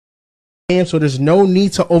So there's no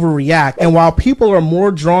need to overreact. And while people are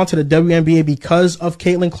more drawn to the WNBA because of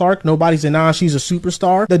Caitlin Clark, nobody's denying she's a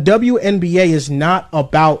superstar. The WNBA is not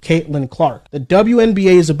about Caitlin Clark. The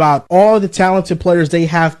WNBA is about all the talented players they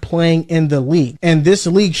have playing in the league. And this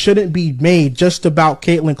league shouldn't be made just about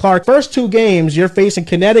Caitlin Clark. First 2 games, you're facing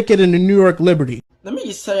Connecticut and the New York Liberty. Let me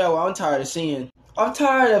just tell y'all what I'm tired of seeing. I'm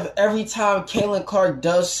tired of every time Caitlin Clark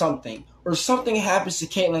does something or something happens to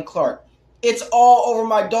Caitlin Clark, it's all over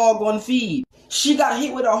my doggone feed. She got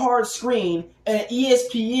hit with a hard screen and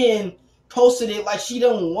ESPN posted it like she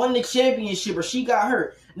done won the championship or she got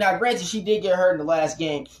hurt. Now, granted, she did get hurt in the last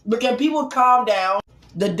game. But can people calm down?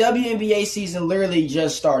 The WNBA season literally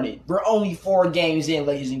just started. We're only 4 games in,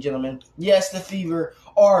 ladies and gentlemen. Yes, the Fever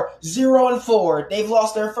are 0-4. They've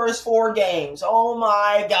lost their first 4 games. Oh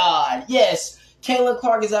my God. Yes, Caitlin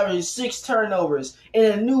Clark is averaging 6 turnovers in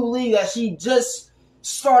a new league that she just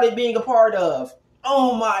started being a part of.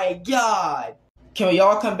 Oh my God. Can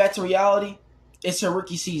y'all come back to reality? It's her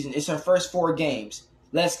rookie season. It's her first 4 games.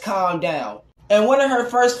 Let's calm down. And one of her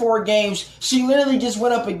first 4 games, she literally just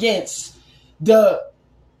went up against the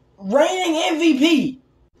reigning MVP.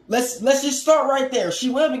 Let's just start right there. She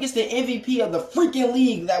went up against the MVP of the freaking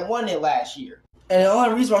league that won it last year. And the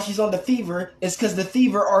only reason why she's on the Fever is because the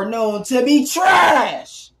Fever are known to be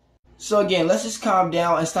trash. So again, let's just calm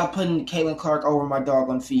down and stop putting Caitlin Clark over my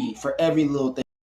doggone feed for every little thing.